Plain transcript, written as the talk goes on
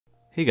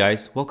Hey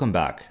guys, welcome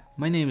back.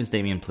 My name is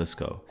Damian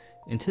Plisco.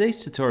 In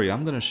today's tutorial,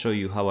 I'm going to show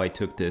you how I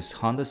took this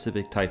Honda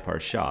Civic Type R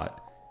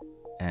shot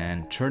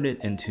and turned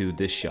it into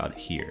this shot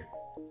here.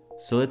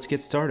 So let's get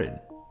started.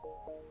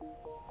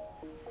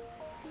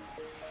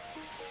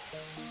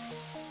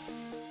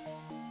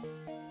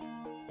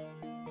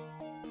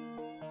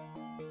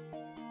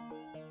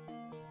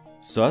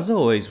 So as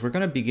always, we're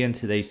going to begin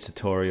today's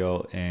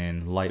tutorial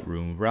in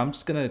Lightroom, where I'm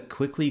just going to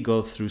quickly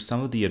go through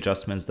some of the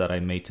adjustments that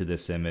I made to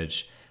this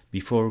image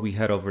before we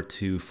head over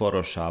to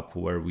Photoshop,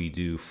 where we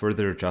do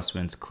further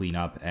adjustments,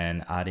 cleanup,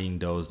 and adding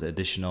those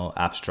additional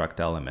abstract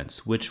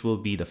elements, which will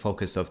be the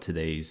focus of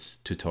today's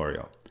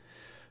tutorial.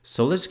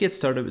 So let's get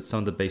started with some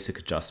of the basic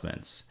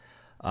adjustments.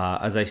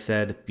 As I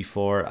said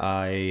before,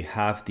 I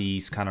have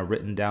these kind of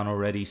written down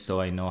already,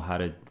 so I know how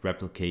to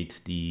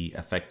replicate the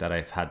effect that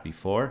I've had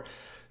before.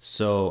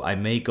 So I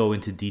may go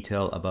into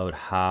detail about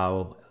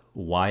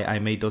why I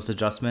made those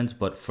adjustments,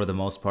 but for the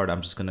most part,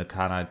 I'm just gonna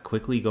kind of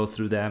quickly go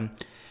through them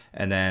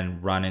and then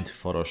run into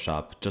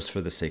Photoshop just for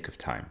the sake of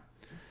time.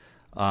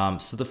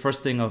 So the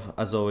first thing,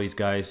 as always,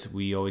 guys,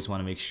 we always want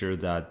to make sure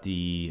that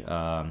we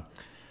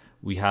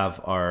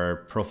have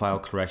our profile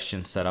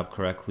correction set up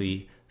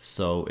correctly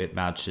so it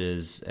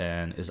matches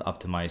and is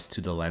optimized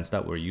to the lens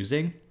that we're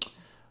using.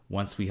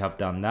 Once we have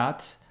done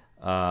that,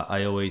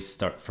 I always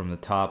start from the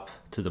top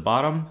to the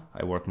bottom.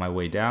 I work my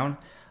way down.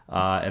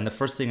 And the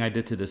first thing I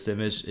did to this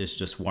image is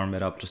just warm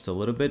it up just a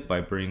little bit by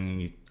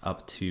bringing it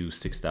up to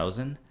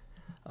 6,000.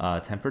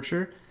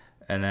 Temperature,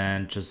 and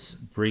then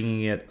just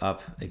bringing it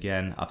up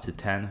again up to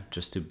 10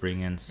 just to bring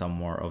in some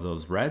more of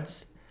those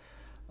reds.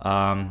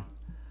 I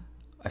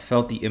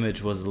felt the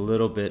image was a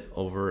little bit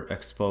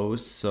overexposed,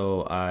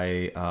 so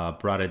I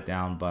brought it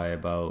down by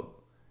about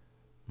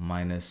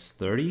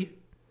 -30.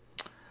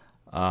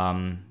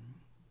 And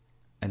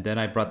then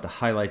I brought the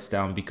highlights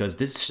down because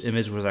this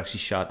image was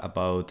actually shot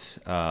about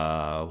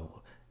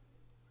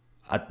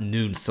at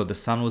noon, so the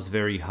sun was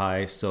very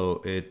high,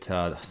 so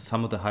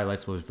some of the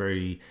highlights was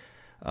very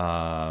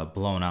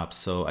blown up,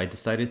 so I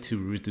decided to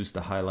reduce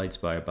the highlights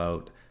by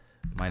about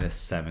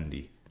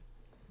 -70.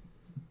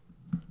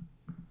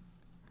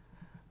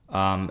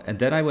 And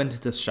then I went to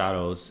the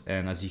shadows,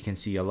 and as you can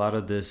see, a lot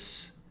of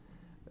these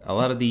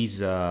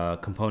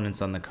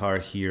components on the car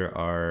here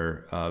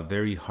are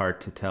very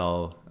hard to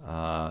tell.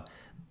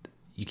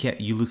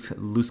 You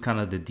lose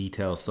kind of the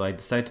details, so I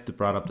decided to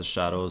bring up the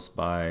shadows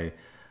by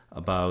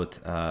about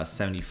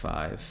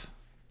 75,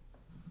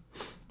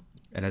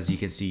 and as you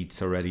can see, it's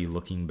already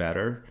looking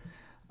better.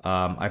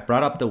 I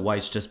brought up the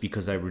whites just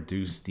because I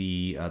reduced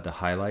the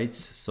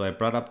highlights, so I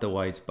brought up the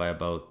whites by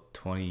about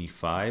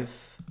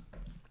 25,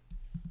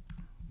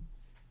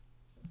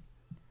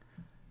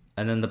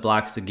 and then the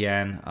blacks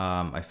again,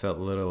 I felt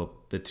a little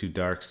bit too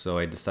dark, so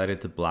I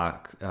decided to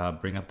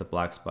bring up the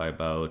blacks by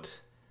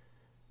about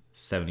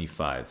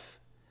 75.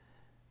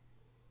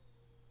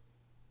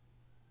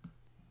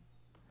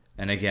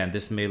 And again,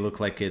 this may look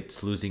like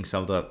it's losing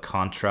some of the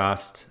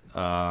contrast,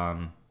 but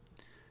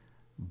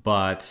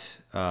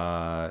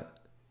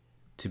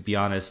to be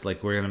honest,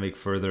 like, we're gonna make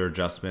further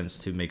adjustments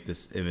to make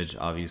this image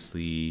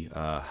obviously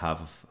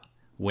have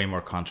way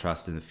more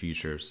contrast in the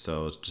future.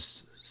 So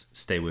just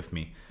stay with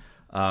me.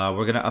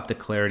 We're gonna up the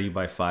clarity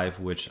by 5,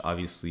 which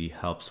obviously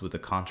helps with the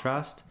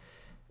contrast.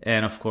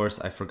 And of course,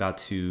 I forgot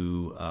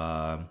to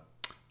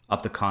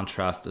up the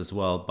contrast as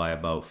well by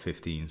about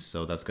 15.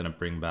 So that's gonna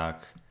bring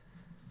back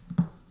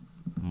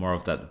more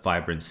of that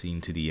vibrancy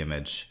into the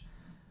image.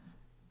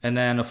 And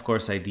then of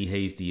course I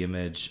dehaze the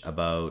image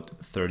about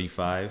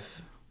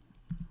 35.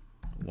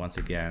 Once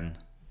again,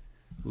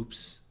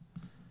 oops,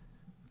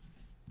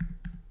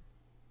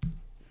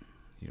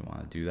 you don't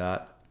want to do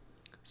that.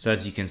 So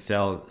as you can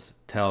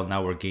tell,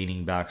 now we're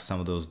gaining back some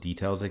of those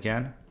details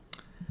again.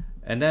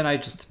 And then I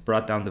just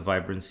brought down the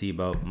vibrancy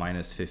about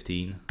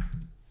 -15.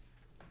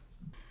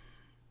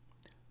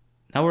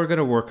 Now we're going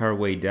to work our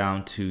way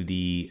down to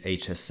the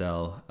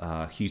HSL,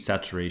 Hue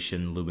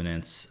Saturation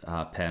Luminance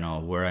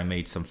panel, where I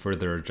made some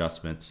further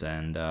adjustments.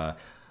 And when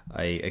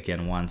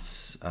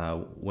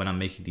I'm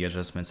making the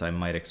adjustments, I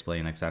might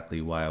explain exactly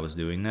why I was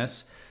doing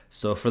this.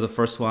 So for the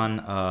first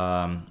one,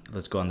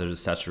 let's go under the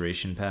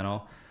saturation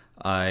panel.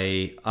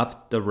 I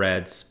upped the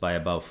reds by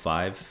about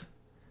 5.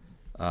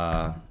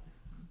 I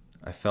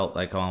felt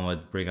like I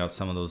would bring out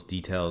some of those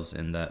details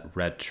in that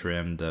red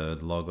trim, the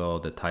logo,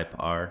 the Type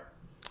R.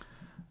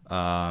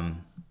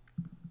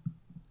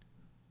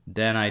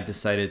 Then I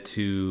decided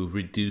to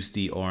reduce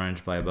the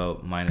orange by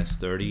about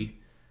 -30.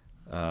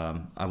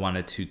 I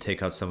wanted to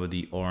take out some of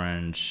the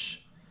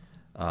orange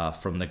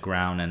from the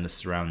ground and the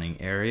surrounding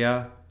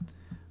area.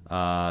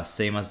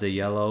 Same as the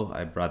yellow,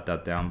 I brought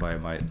that down by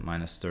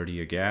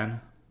 -30 again.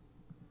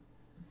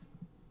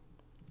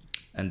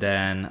 And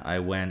then I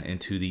went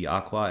into the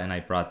aqua and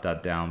I brought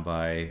that down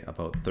by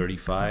about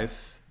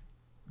 35.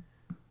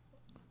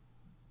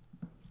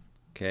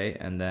 Okay,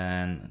 and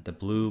then the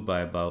blue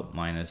by about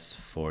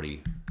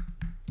 -40,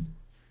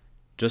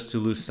 just to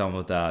lose some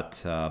of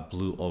that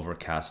blue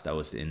overcast that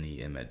was in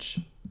the image.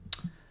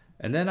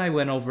 And then I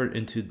went over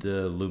into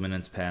the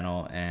luminance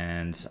panel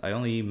and I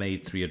only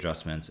made 3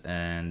 adjustments.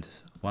 And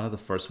one of the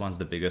first ones,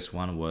 the biggest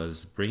one,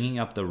 was bringing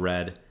up the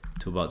red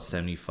to about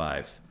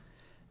 75.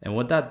 And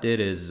what that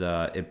did is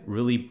it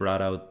really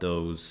brought out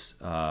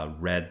those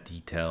red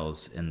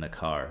details in the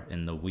car,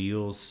 in the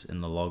wheels,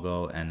 in the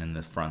logo, and in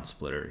the front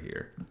splitter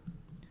here.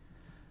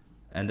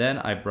 And then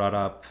I brought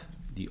up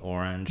the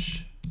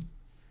orange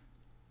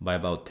by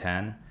about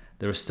 10.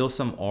 There was still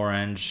some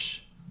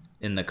orange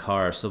in the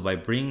car, so by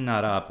bringing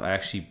that up, I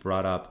actually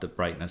brought up the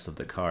brightness of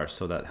the car,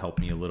 so that helped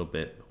me a little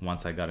bit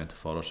once I got into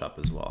Photoshop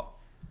as well.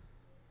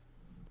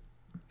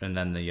 And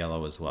then the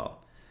yellow as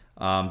well.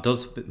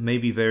 Those may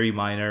be very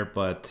minor,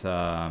 but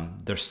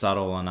they're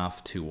subtle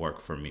enough to work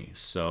for me.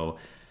 So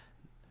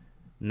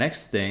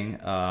next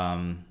thing,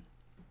 I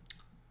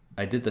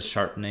did the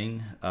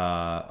sharpening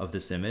of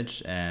this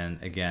image, and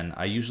again,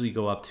 I usually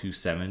go up to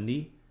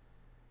 70,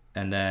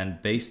 and then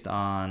based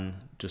on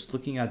just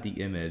looking at the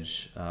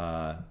image,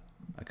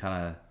 I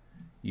kind of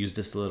use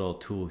this little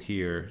tool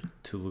here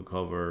to look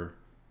over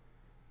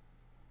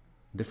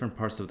different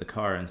parts of the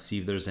car and see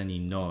if there's any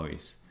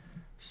noise.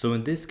 So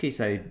in this case,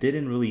 I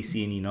didn't really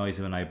see any noise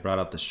when I brought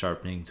up the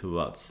sharpening to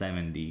about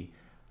 70.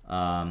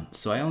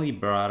 So I only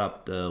brought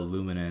up the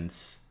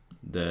luminance,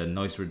 the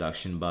noise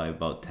reduction, by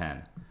about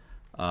 10.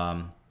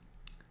 And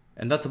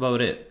that's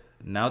about it.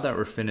 Now that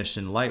we're finished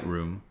in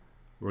Lightroom,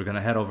 we're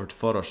gonna head over to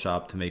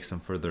Photoshop to make some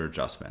further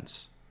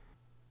adjustments.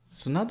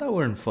 So now that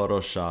we're in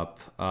Photoshop,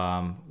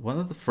 one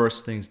of the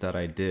first things that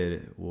I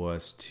did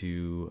was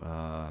to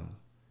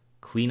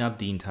clean up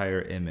the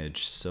entire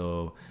image.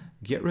 So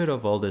get rid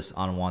of all this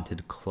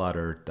unwanted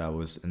clutter that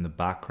was in the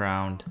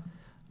background,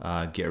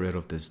 get rid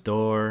of this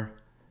door,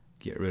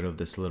 get rid of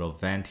this little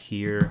vent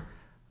here.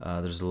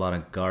 There's a lot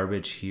of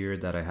garbage here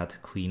that I had to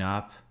clean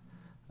up.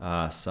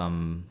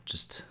 Some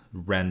just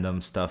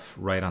random stuff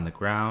right on the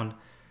ground,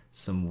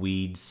 some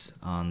weeds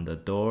on the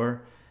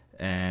door,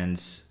 and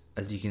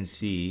as you can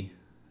see,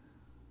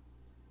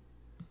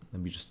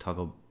 let me just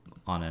toggle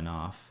on and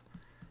off.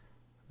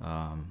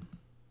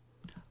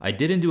 I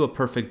didn't do a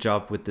perfect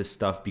job with this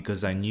stuff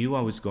because I knew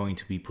I was going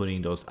to be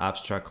putting those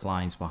abstract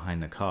lines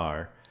behind the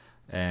car,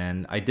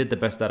 and I did the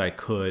best that I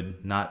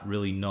could, not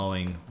really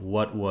knowing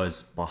what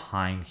was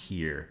behind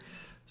here.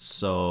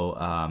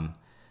 So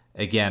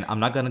again, I'm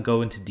not going to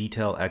go into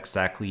detail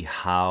exactly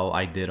how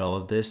I did all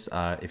of this.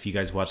 If you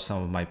guys watch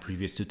some of my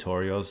previous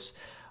tutorials,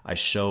 I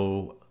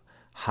show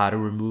how to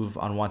remove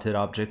unwanted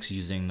objects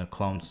using the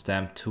clone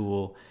stamp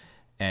tool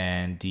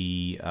and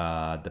the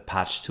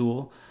patch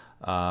tool.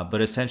 But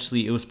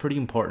essentially, it was pretty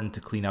important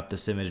to clean up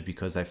this image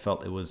because I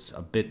felt it was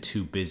a bit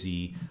too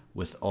busy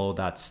with all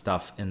that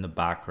stuff in the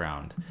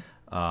background.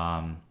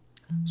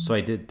 So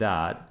I did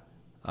that.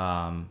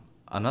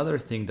 Another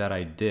thing that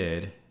I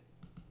did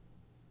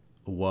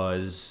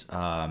was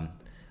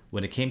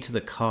when it came to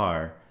the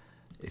car,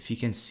 if you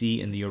can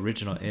see in the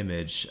original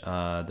image,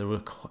 there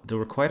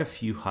were quite a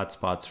few hot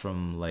spots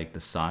from like the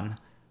sun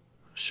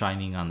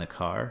shining on the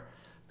car.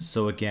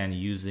 So again,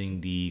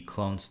 using the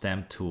clone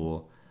stamp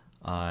tool,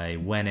 I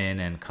went in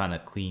and kind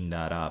of cleaned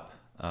that up.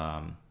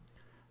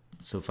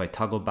 So if I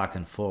toggle back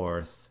and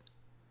forth,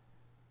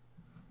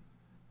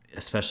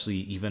 especially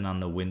even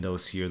on the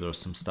windows here, there was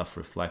some stuff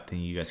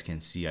reflecting. You guys can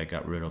see I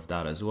got rid of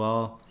that as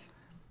well.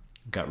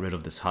 Got rid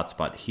of this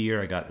hotspot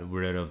here. I got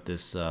rid of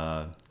this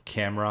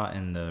camera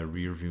in the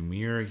rear view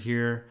mirror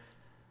here.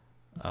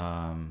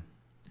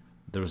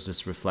 There was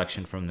this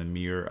reflection from the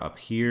mirror up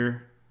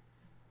here.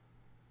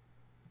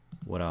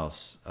 What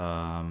else?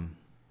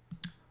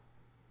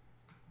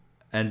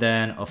 And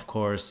then of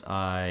course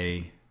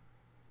I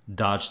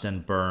dodged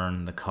and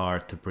burned the car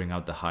to bring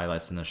out the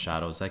highlights and the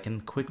shadows. I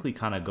can quickly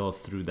kind of go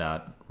through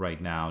that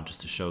right now just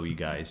to show you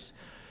guys.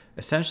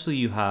 Essentially,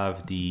 you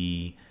have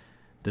the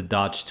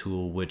dodge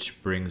tool,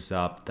 which brings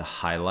up the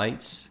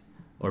highlights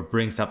or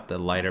brings up the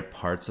lighter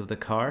parts of the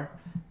car,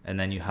 and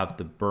then you have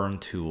the burn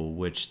tool,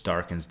 which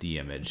darkens the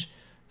image.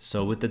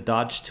 So with the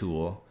dodge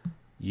tool,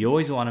 you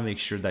always want to make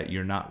sure that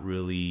you're not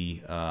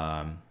really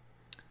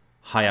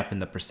high up in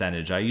the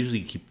percentage. I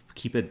usually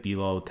keep it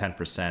below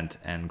 10%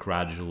 and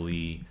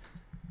gradually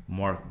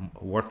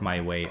work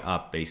my way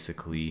up,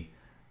 basically,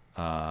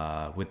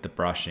 with the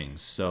brushing.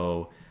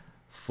 So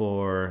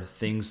for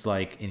things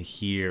like in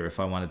here, if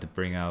I wanted to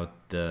bring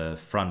out the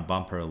front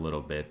bumper a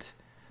little bit,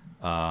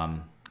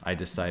 I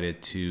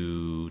decided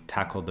to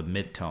tackle the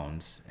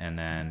midtones, and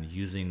then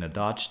using the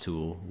dodge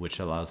tool, which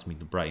allows me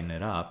to brighten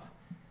it up,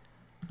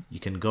 you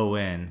can go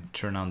in,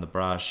 turn on the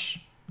brush,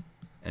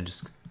 and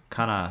just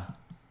kind of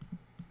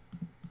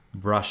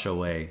brush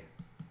away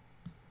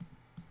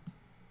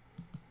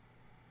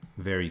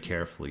very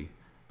carefully.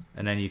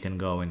 And then you can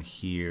go in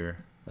here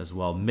as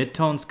well.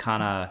 Midtones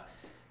kind of,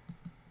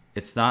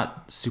 it's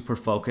not super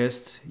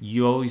focused.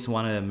 You always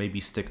want to maybe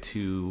stick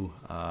to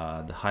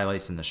the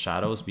highlights and the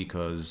shadows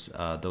because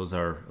those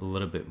are a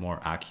little bit more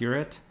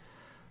accurate.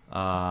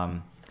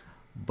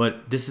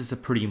 But this is a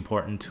pretty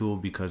important tool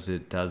because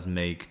it does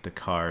make the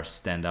car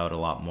stand out a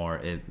lot more.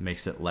 It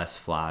makes it less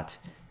flat.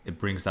 It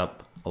brings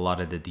up a lot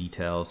of the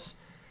details.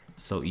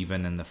 So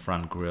even in the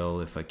front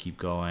grille, if I keep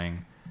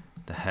going,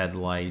 the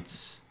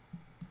headlights,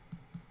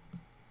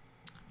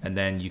 and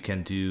then you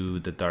can do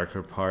the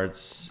darker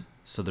parts.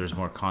 So there's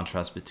more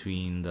contrast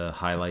between the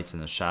highlights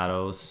and the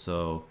shadows.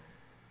 So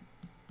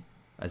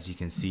as you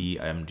can see,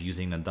 I'm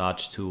using the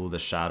dodge tool, the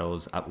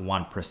shadows at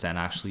 1%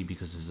 actually,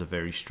 because this is a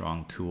very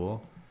strong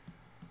tool.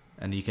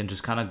 And you can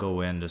just kind of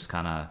go in, just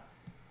kind of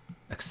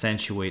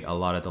accentuate a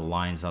lot of the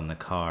lines on the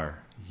car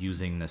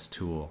using this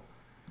tool.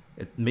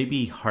 It may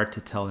be hard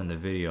to tell in the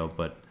video,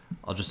 but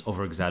I'll just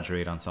over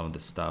exaggerate on some of the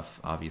stuff,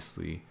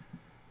 obviously,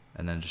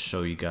 and then just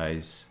show you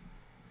guys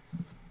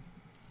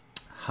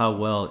how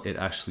well it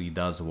actually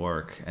does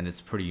work. And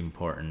it's pretty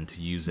important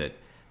to use it.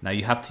 Now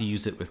you have to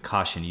use it with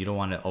caution. You don't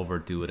want to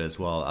overdo it as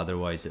well.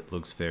 Otherwise it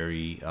looks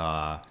very,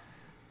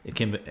 it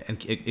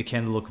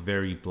can look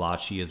very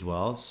blotchy as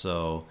well.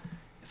 So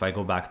if I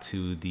go back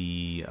to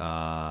the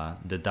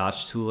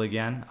dodge tool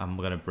again, I'm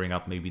going to bring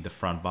up maybe the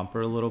front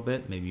bumper a little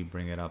bit, maybe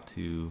bring it up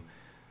to,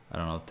 I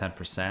don't know,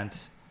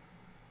 10%.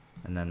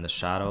 And then the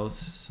shadows.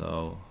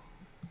 So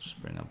just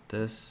bring up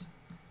this.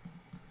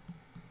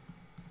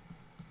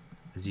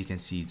 As you can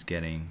see, it's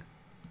getting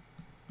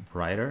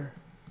brighter.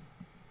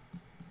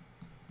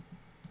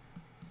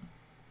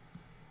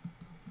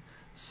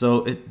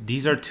 So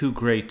these are two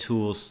great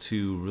tools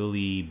to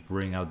really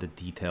bring out the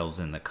details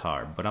in the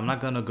car, but I'm not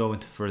going to go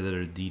into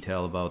further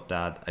detail about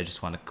that. I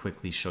just want to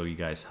quickly show you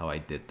guys how I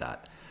did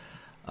that.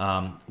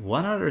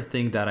 One other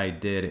thing that I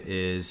did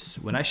is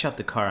when I shot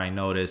the car, I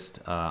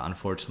noticed,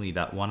 unfortunately,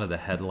 that one of the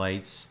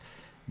headlights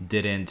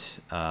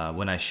didn't,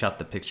 when I shot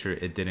the picture,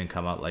 it didn't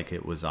come out like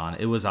it was on.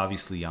 It was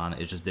obviously on,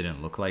 it just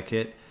didn't look like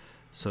it.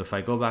 So if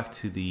I go back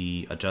to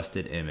the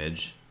adjusted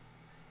image,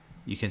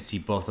 you can see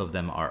both of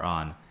them are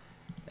on.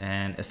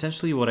 And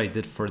essentially what I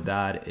did for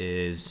that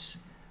is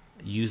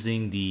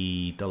using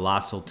the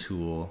lasso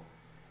tool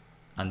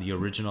on the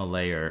original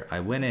layer, I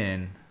went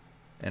in,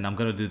 and I'm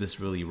going to do this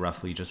really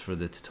roughly just for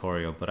the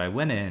tutorial, but I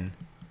went in,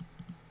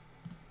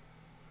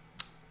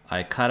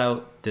 I cut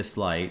out this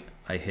light,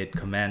 I hit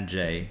Command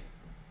J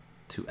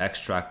to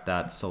extract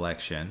that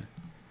selection.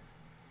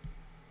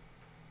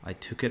 I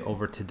took it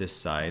over to this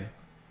side,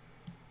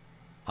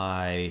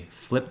 I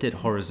flipped it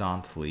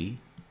horizontally,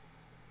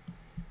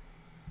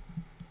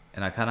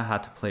 and I kind of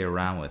had to play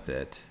around with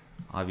it.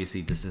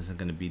 Obviously this isn't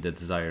going to be the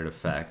desired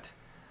effect.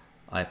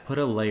 I put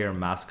a layer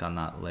mask on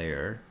that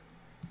layer,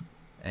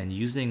 and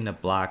using the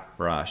black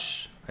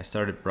brush, I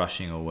started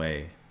brushing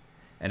away.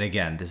 And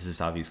again, this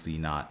is obviously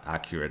not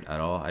accurate at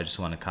all. I just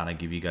want to kind of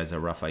give you guys a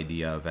rough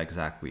idea of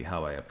exactly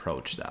how I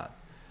approach that.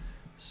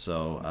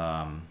 So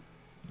I'm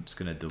just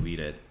going to delete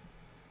it.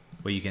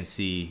 But you can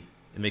see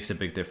it makes a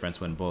big difference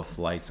when both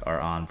lights are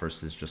on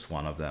versus just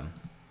one of them.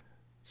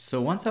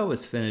 So once I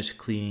was finished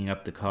cleaning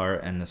up the car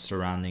and the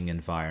surrounding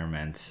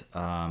environment,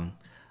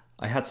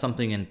 I had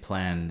something in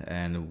plan,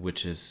 and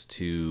which is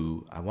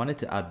I wanted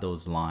to add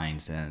those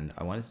lines, and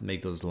I wanted to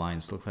make those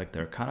lines look like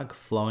they're kind of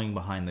flowing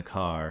behind the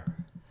car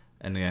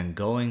and then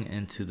going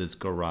into this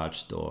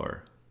garage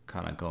door,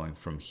 kind of going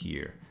from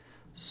here.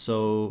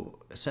 So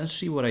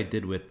essentially what I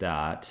did with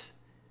that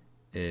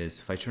is,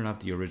 if I turn off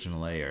the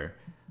original layer,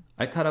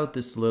 I cut out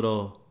this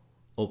little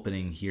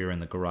opening here in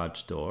the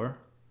garage door.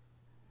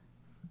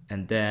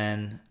 And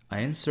then I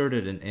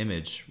inserted an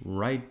image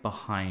right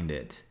behind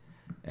it.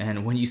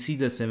 And when you see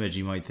this image,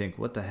 you might think,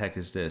 what the heck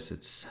is this?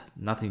 It's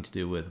nothing to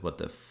do with what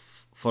the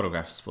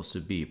photograph is supposed to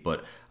be.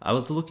 But I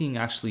was looking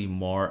actually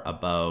more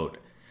about,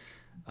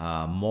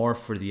 more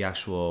for the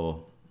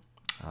actual,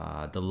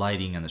 the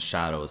lighting and the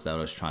shadows that I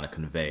was trying to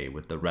convey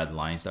with the red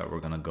lines that were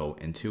going to go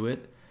into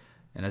it.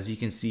 And as you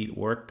can see, it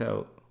worked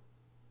out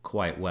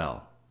quite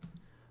well.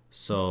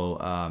 So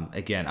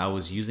again, I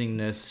was using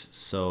this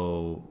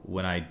so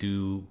when I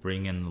do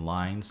bring in the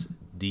lines,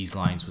 these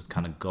lines would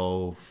kind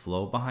of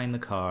flow behind the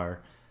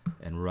car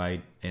and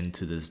right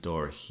into this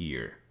door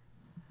here.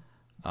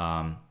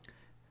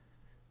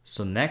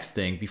 So next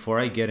thing, before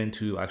I get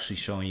into actually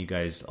showing you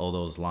guys all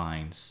those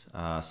lines,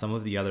 some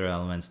of the other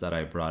elements that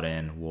I brought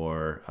in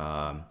were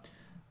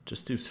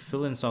just to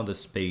fill in some of the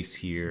space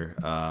here.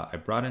 I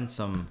brought in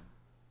some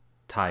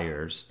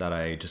tires that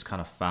I just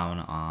kind of found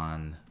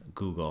on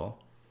Google.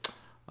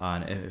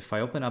 And if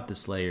I open up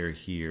this layer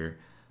here,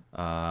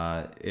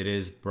 it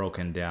is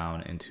broken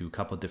down into a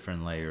couple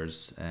different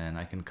layers, and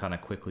I can kind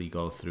of quickly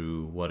go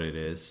through what it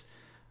is.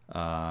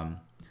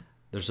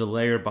 There's a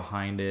layer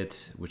behind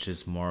it, which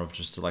is more of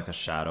just like a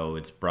shadow.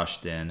 It's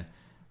brushed in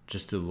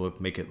just to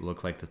make it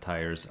look like the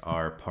tires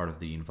are part of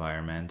the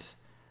environment.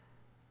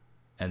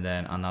 And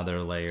then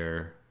another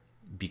layer,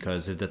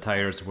 because if the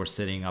tires were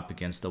sitting up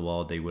against the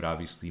wall, they would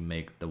obviously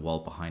make the wall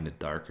behind it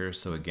darker.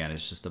 So again,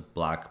 it's just a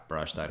black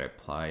brush that I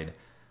applied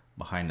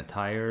behind the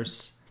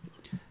tires.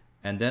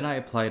 And then I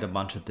applied a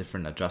bunch of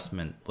different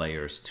adjustment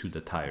layers to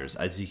the tires.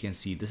 As you can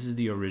see, this is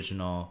the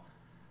original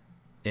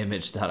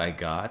image that I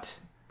got.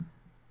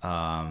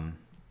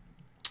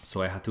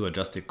 So I had to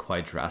adjust it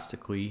quite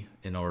drastically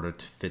in order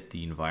to fit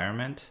the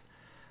environment.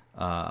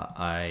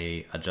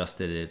 I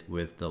adjusted it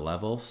with the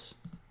levels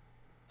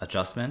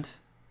adjustment.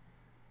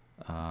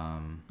 If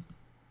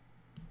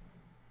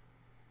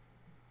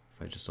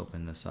I just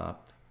open this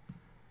up,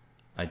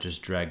 I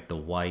just dragged the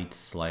white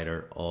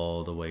slider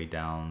all the way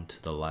down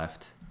to the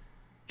left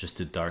just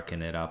to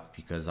darken it up,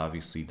 because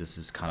obviously this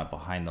is kind of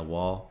behind the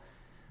wall,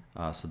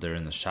 so they're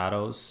in the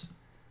shadows.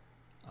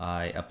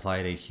 I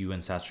applied a hue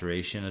and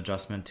saturation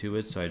adjustment to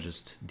it, so I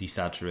just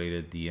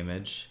desaturated the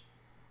image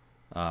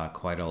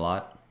quite a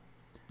lot.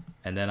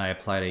 And then I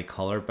applied a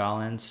color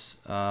balance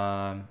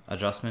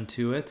adjustment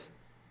to it.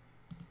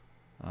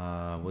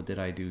 What did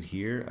I do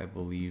here? I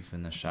believe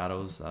in the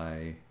shadows,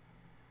 I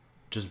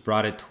just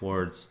brought it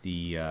towards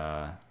the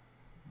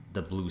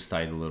blue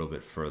side a little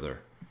bit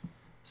further.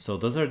 So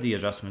those are the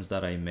adjustments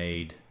that I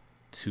made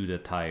to the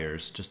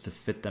tires just to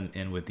fit them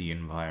in with the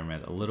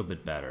environment a little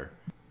bit better.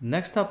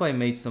 Next up, I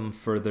made some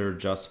further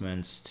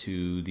adjustments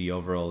to the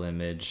overall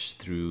image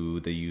through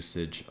the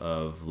usage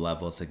of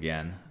levels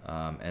again.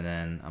 And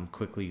then I'm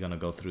quickly gonna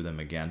go through them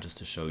again just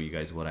to show you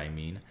guys what I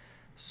mean.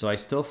 So I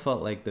still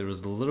felt like there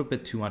was a little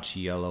bit too much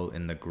yellow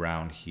in the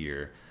ground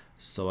here.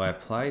 So I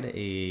applied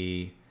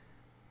a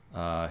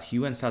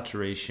hue and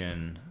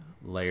saturation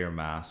layer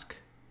mask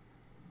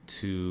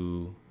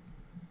to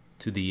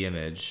the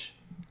image,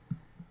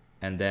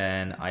 and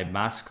then I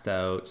masked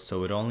out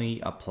so it only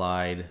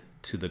applied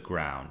to the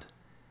ground.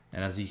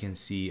 And as you can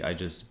see, I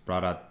just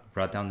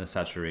brought down the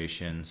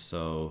saturation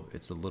so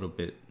it's a little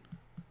bit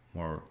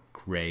more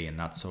gray and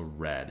not so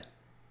red.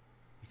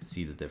 You can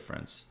see the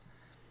difference.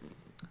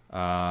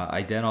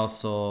 I then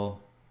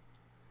also,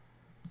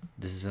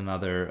 this is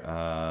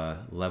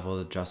another level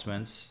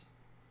adjustments.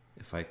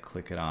 If I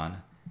click it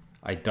on,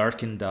 I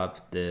darkened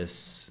up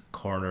this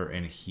corner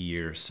in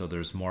here so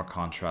there's more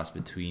contrast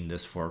between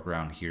this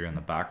foreground here and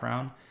the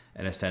background.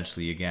 And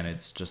essentially, again,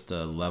 it's just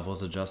a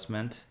levels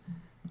adjustment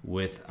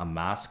with a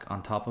mask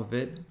on top of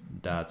it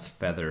that's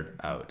feathered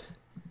out.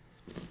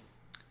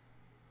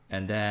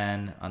 And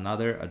then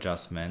another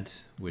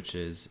adjustment, which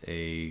is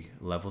a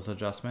levels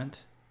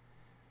adjustment.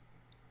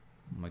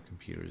 My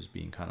computer is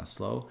being kind of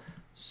slow.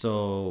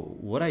 So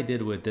what I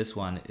did with this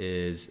one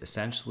is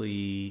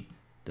essentially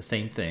the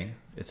same thing.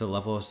 It's a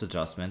levels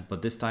adjustment,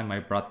 but this time I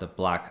brought the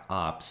black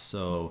up,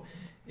 so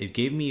it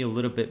gave me a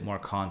little bit more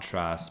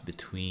contrast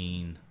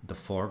between the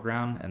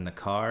foreground and the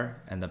car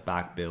and the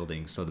back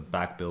building, so the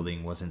back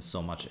building wasn't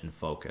so much in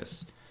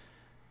focus.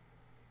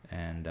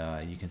 And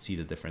you can see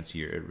the difference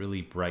here. It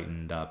really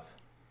brightened up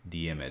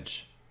the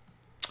image.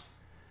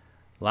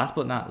 Last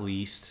but not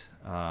least,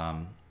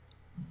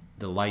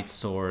 the light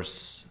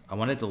source. I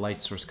wanted the light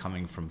source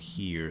coming from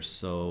here,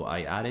 so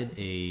I added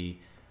a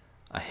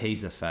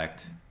haze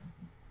effect,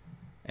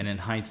 and in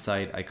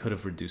hindsight I could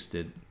have reduced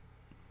it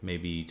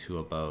maybe to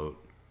about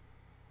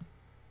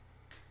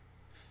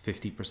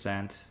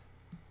 50%,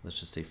 let's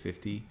just say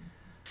 50,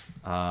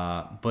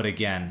 but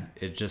again,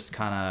 it just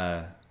kind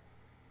of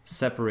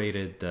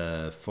separated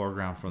the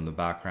foreground from the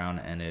background,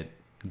 and it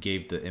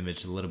gave the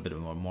image a little bit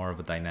more of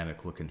a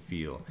dynamic look and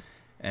feel.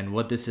 And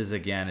what this is,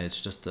 again, it's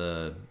just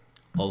a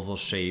oval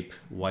shape,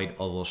 white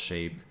oval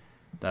shape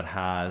that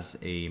has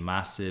a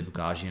massive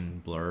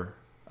Gaussian blur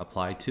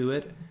applied to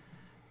it.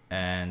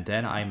 And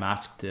then I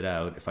masked it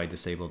out. If I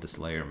disable this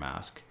layer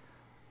mask,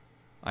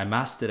 I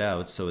masked it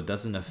out so it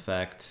doesn't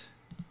affect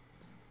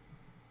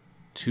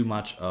too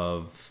much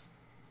of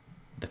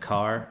the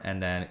car,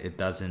 and then it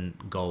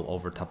doesn't go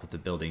over top of the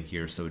building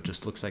here, so it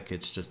just looks like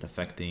it's just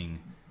affecting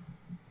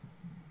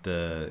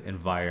the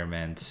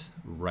environment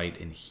right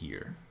in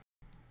here.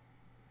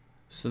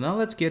 So now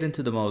let's get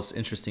into the most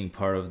interesting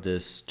part of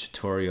this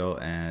tutorial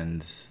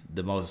and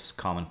the most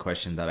common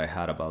question that I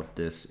had about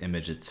this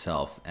image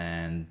itself.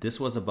 And this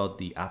was about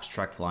the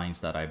abstract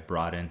lines that I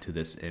brought into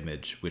this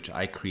image, which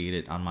I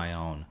created on my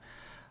own.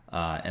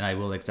 And I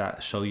will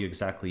show you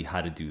exactly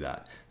how to do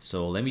that.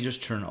 So let me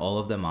just turn all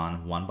of them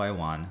on one by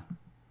one.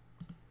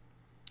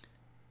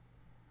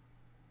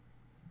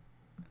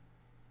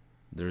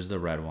 There's the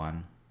red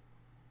one.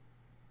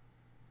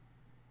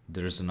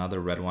 There's another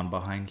red one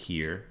behind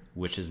here,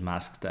 which is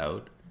masked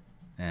out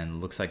and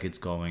looks like it's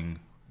going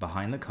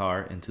behind the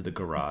car into the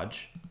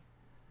garage.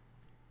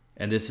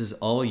 And this is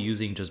all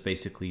using just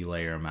basically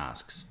layer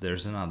masks.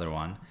 There's another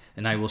one,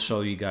 and I will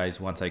show you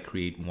guys once I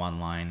create one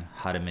line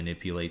how to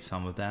manipulate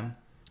some of them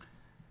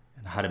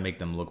and how to make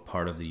them look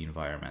part of the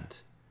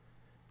environment.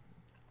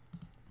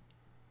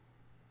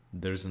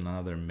 There's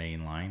another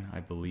main line, I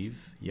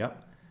believe.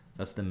 Yep,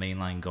 that's the main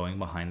line going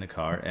behind the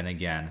car. And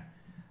again,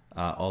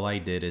 all I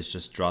did is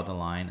just draw the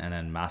line and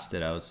then masked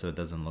it out so it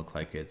doesn't look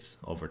like it's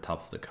over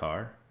top of the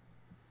car.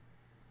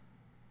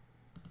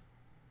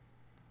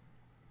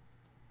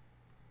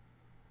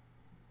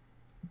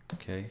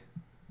 Okay.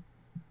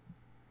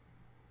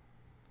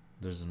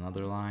 There's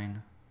another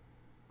line.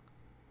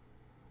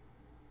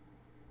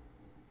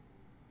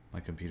 My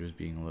computer's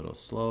being a little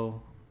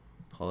slow.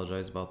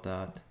 Apologize about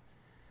that.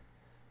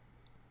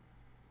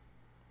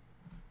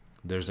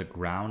 There's a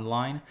ground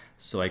line.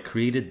 So I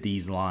created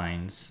these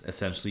lines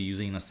essentially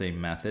using the same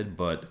method,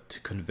 but to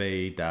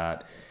convey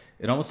that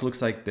it almost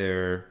looks like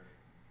they're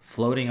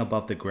floating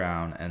above the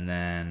ground, and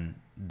then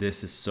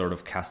this is sort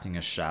of casting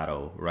a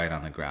shadow right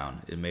on the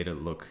ground. It made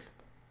it look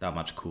that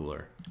much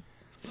cooler.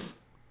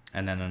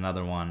 And then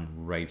another one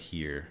right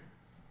here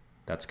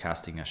that's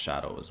casting a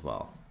shadow as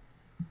well.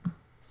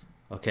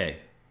 Okay,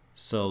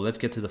 so let's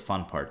get to the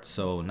fun part.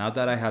 So now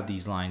that I have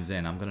these lines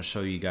in, I'm going to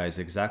show you guys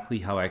exactly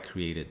how I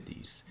created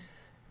these.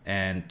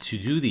 And to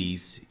do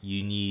these,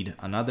 you need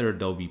another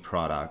Adobe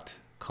product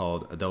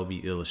called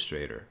Adobe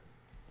Illustrator.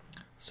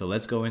 So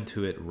let's go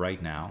into it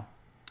right now.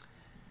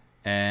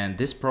 And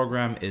this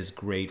program is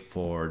great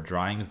for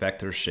drawing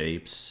vector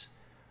shapes,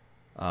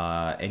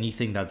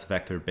 anything that's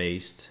vector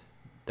based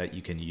that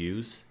you can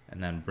use,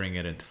 and then bring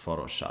it into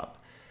Photoshop.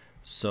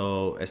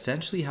 So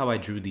essentially how I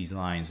drew these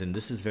lines, and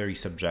this is very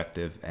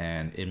subjective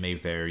and it may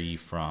vary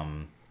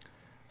from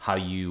how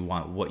you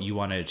want, what you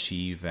want to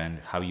achieve and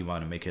how you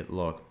want to make it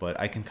look, but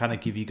I can kind of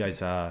give you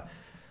guys a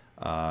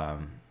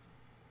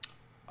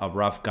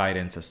rough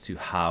guidance as to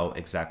how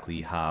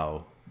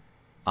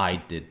I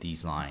did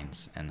these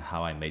lines and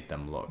how I made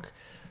them look.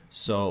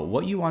 So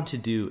what you want to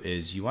do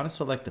is you want to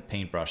select the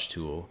paintbrush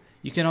tool.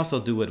 You can also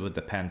do it with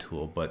the pen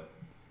tool, but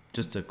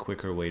just a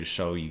quicker way to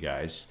show you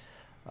guys.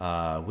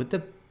 With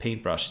the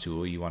paintbrush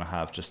tool, you want to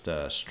have just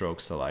a stroke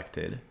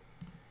selected,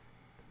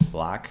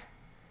 black.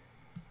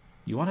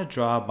 You want to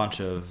draw a bunch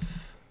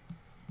of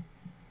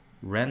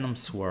random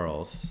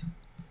swirls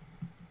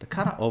that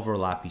kind of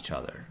overlap each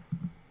other.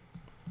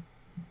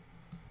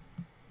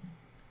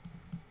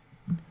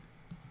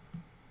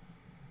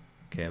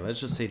 Okay, let's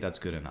just say that's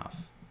good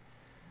enough.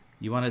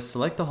 You want to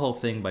select the whole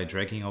thing by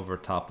dragging over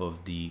top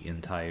of the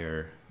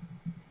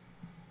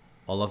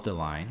all of the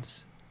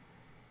lines.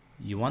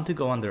 You want to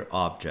go under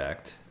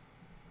Object,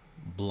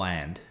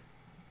 Blend,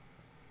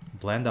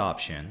 Blend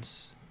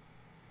Options.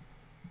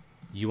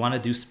 You want to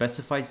do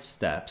Specified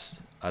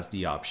Steps as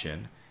the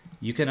option.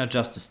 You can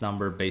adjust this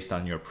number based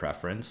on your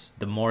preference.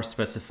 The more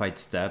specified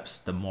steps,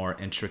 the more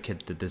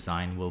intricate the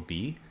design will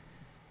be.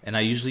 And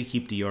I usually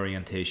keep the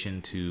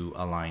orientation to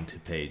align to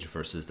page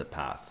versus the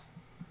path.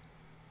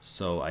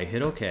 So I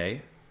hit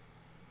OK.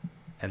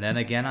 And then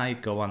again, I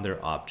go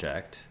under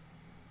Object.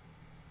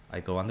 I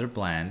go under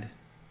Blend.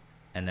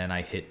 And then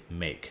I hit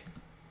Make.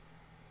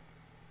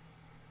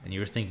 And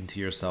you're thinking to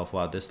yourself,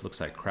 wow, this looks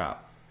like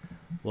crap.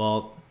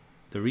 Well,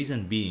 the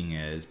reason being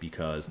is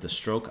because the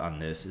stroke on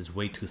this is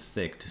way too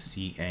thick to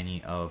see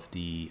any of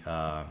the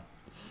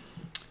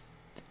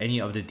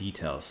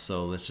details.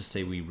 So let's just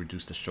say we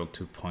reduce the stroke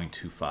to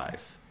 0.25.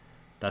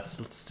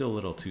 That's still a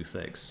little too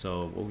thick.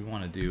 So what we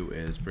want to do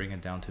is bring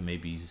it down to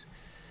maybe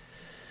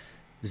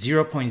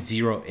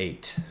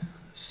 0.08.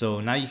 So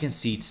now you can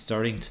see it's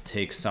starting to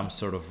take some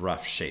sort of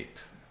rough shape.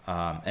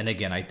 And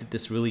again, I did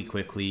this really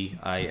quickly.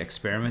 I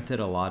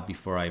experimented a lot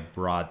before I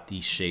brought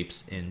these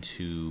shapes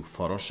into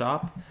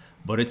Photoshop,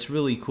 but it's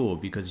really cool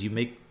because you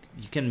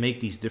can make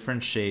these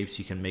different shapes,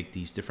 you can make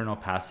these different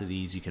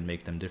opacities, you can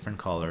make them different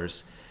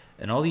colors.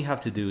 And all you have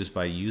to do is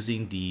by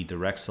using the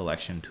direct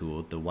selection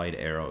tool, the white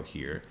arrow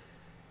here,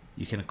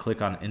 you can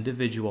click on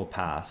individual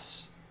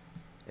paths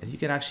and you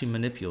can actually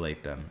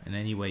manipulate them in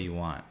any way you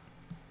want.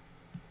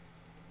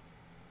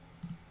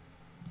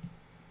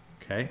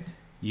 Okay.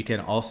 You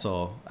can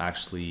also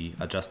actually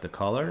adjust the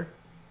color.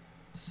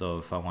 So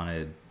if I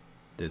wanted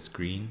this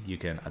green, you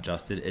can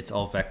adjust it. It's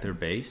all vector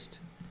based.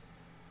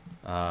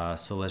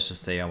 So let's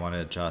just say I want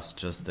to adjust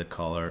just the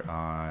color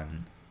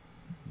on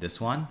this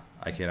one.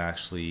 I can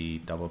actually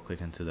double click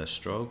into the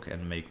stroke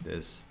and make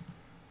this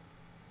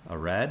a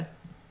red.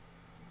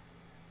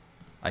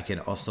 I can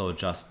also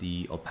adjust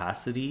the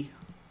opacity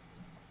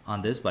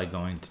on this by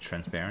going to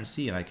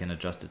transparency, and I can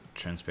adjust the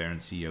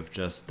transparency of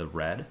just the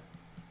red.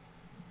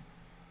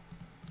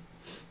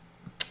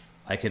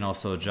 I can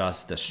also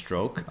adjust the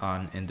stroke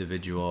on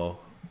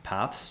individual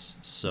paths.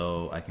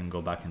 So I can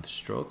go back into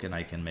stroke and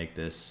I can make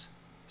this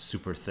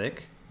super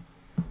thick.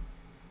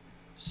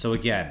 So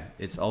again,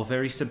 it's all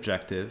very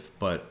subjective,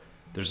 but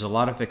there's a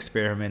lot of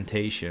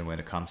experimentation when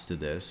it comes to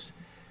this.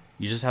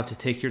 You just have to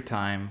take your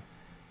time,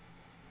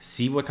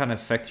 see what kind of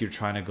effect you're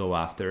trying to go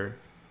after,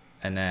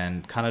 and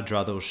then kind of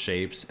draw those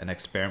shapes and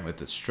experiment with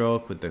the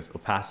stroke, with the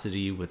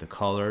opacity, with the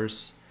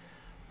colors.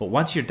 But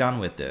once you're done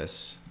with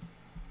this,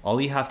 all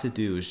you have to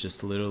do is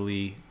just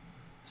literally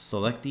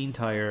select the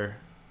entire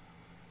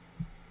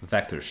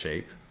vector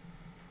shape,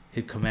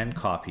 hit Command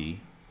Copy,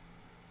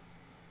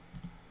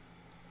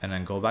 and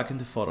then go back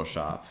into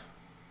Photoshop,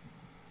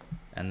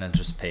 and then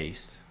just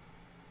paste.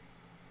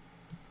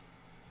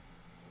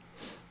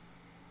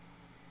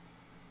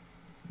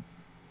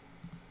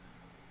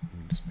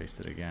 Just paste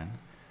it again.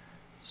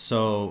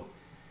 So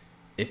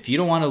if you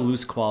don't want to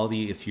lose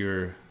quality, if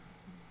you're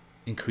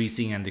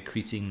increasing and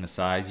decreasing the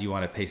size, you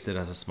want to paste it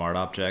as a smart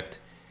object.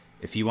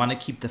 If you want to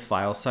keep the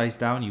file size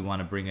down, you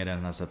want to bring it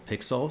in as a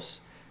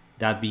pixels.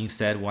 That being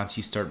said, once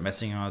you start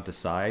messing around with the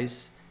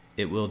size,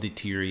 it will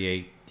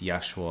deteriorate the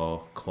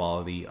actual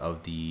quality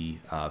of the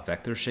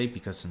vector shape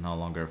because it's no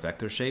longer a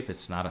vector shape.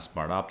 It's not a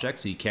smart object,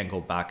 so you can't go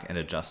back and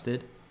adjust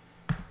it.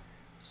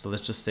 So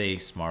let's just say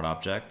smart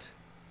object.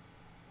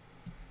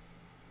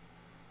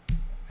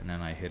 And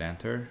then I hit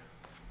enter.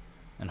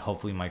 And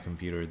hopefully my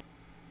computer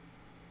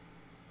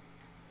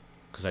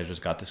because I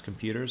just got this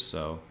computer.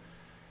 So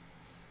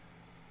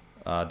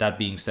that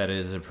being said, it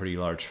is a pretty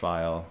large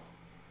file.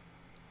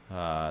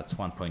 It's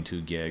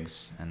 1.2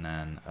 gigs, and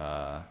then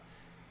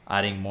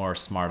adding more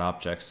smart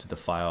objects to the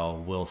file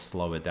will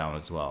slow it down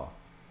as well.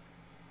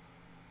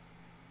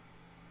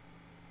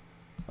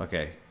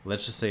 Okay,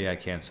 let's just say I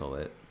cancel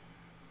it.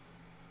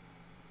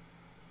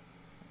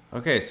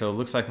 Okay, so it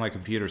looks like my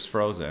computer's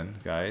frozen,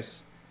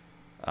 guys.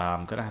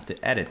 I'm gonna have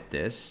to edit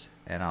this,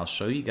 and I'll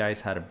show you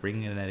guys how to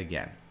bring in it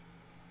again.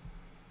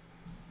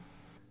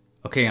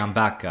 Okay, I'm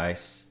back,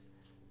 guys.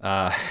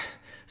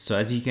 So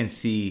as you can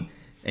see,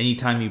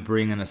 anytime you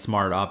bring in a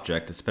smart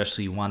object,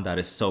 especially one that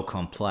is so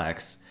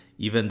complex,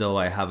 even though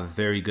I have a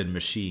very good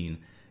machine,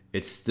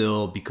 it's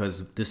still,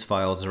 because this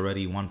file is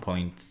already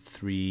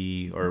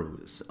 1.3 or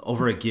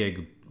over a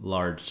gig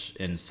large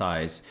in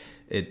size,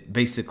 it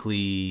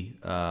basically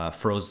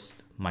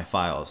froze my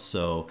files.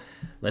 So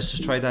let's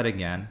just try that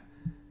again.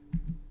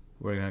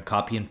 We're gonna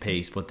copy and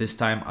paste, but this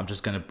time I'm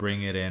just gonna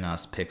bring it in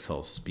as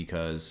pixels,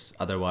 because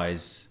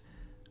otherwise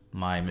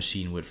my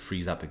machine would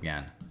freeze up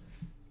again.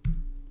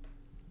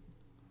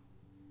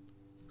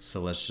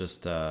 So let's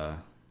just,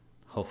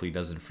 hopefully it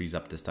doesn't freeze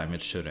up this time.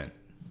 It shouldn't.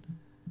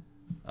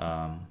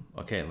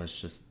 Okay, let's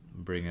just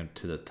bring it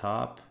to the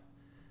top.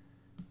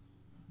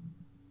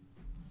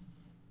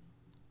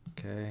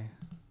 Okay.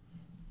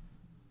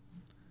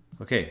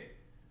 Okay,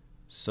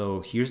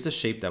 so here's the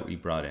shape that we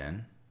brought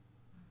in.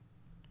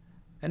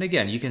 And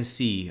again, you can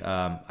see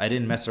I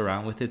didn't mess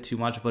around with it too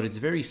much, but it's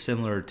very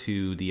similar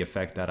to the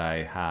effect that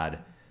I had,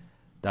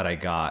 that I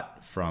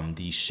got from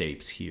these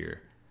shapes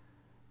here.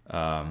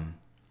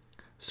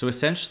 So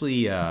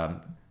essentially,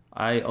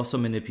 I also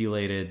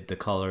manipulated the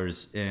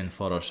colors in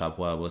Photoshop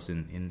while I was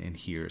in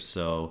here.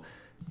 So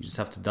you just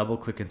have to double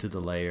click into the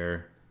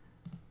layer,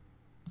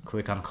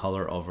 click on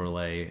color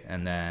overlay,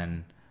 and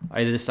then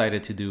I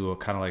decided to do a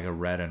kind of like a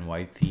red and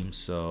white theme.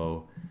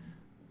 So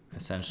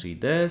essentially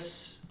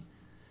this,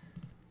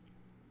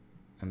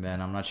 and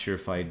then I'm not sure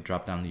if I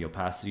drop down the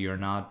opacity or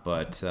not,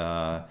 but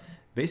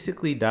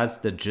basically that's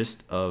the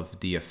gist of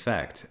the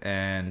effect.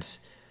 And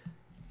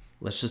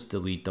let's just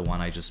delete the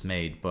one I just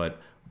made, but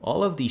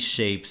all of these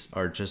shapes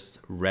are just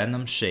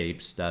random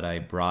shapes that I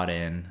brought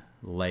in,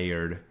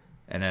 layered,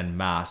 and then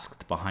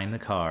masked behind the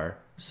car,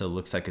 so it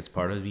looks like it's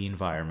part of the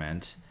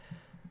environment.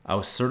 I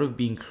was sort of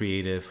being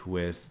creative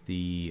with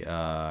the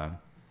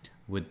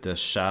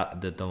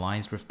shot, the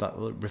lines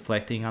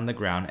reflecting on the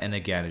ground, and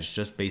again, it's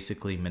just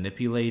basically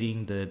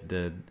manipulating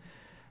the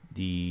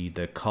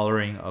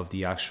coloring of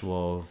the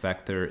actual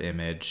vector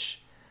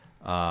image,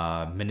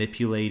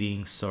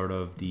 manipulating sort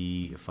of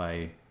the, if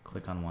I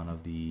click on one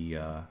of the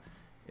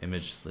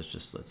images,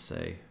 let's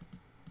say,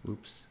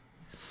 oops,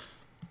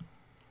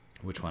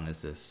 which one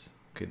is this?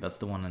 Okay, that's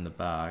the one in the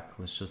back.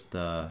 Let's just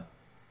try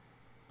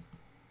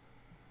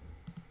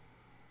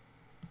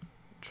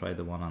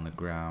the one on the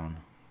ground.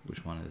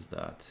 Which one is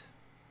that?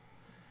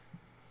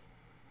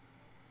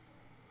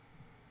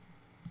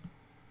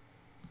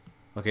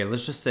 Okay,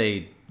 let's just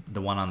say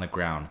the one on the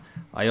ground.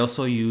 I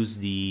also use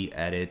the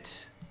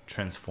edit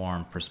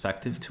transform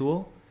perspective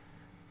tool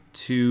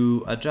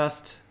to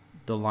adjust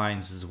the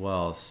lines as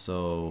well.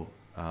 So,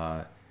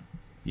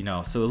 you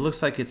know, so it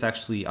looks like it's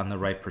actually on the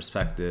right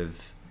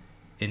perspective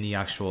in the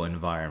actual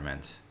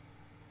environment.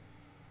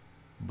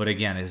 But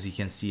again, as you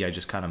can see, I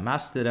just kind of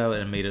masked it out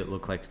and made it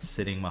look like it's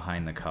sitting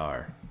behind the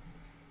car.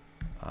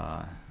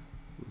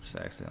 Oops,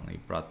 I accidentally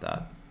brought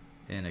that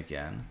in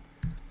again.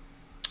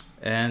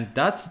 And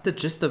that's the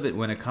gist of it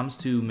when it comes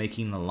to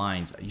making the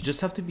lines. You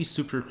just have to be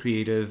super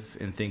creative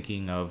in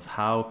thinking of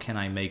how can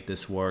I make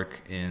this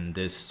work in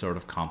this sort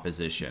of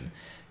composition.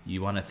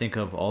 You want to think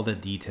of all the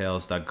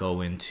details that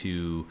go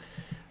into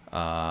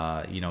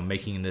you know,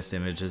 making this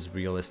image as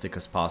realistic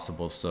as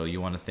possible. So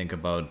you want to think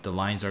about the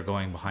lines are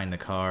going behind the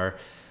car,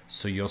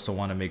 so you also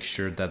want to make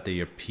sure that they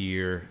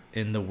appear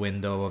in the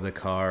window of the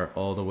car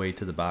all the way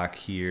to the back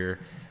here.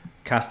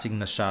 Casting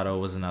the shadow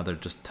was another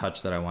just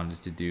touch that I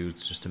wanted to do.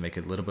 It's just to make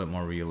it a little bit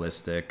more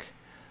realistic.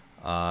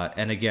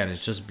 And again,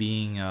 it's just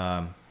being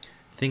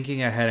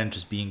thinking ahead and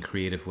just being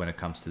creative when it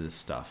comes to this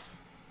stuff.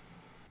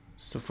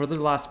 So for the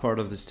last part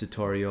of this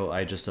tutorial,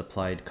 I just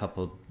applied a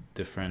couple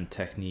different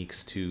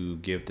techniques to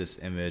give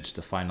this image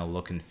the final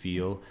look and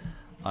feel.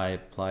 I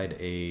applied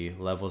a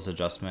levels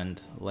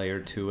adjustment layer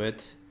to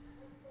it.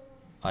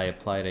 I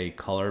applied a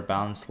color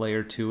balance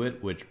layer to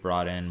it, which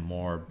brought in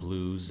more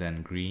blues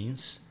and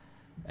greens.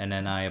 And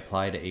then I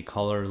applied a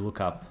color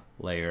lookup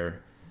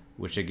layer,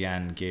 which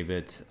again gave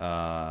it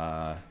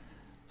a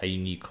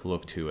unique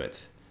look to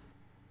it.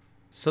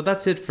 So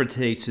that's it for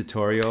today's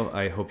tutorial.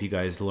 I hope you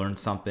guys learned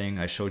something.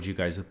 I showed you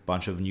guys a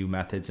bunch of new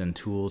methods and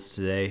tools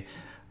today.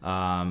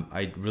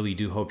 I really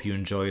do hope you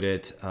enjoyed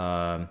it.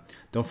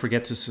 Don't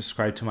forget to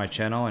subscribe to my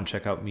channel and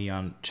check me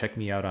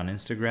out on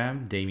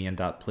Instagram,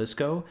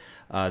 damien.plisco.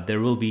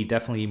 There will be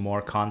definitely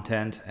more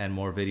content and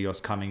more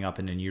videos coming up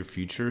in the near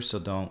future, so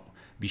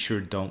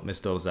don't miss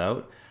those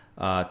out.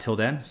 Till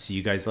then, see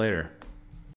you guys later.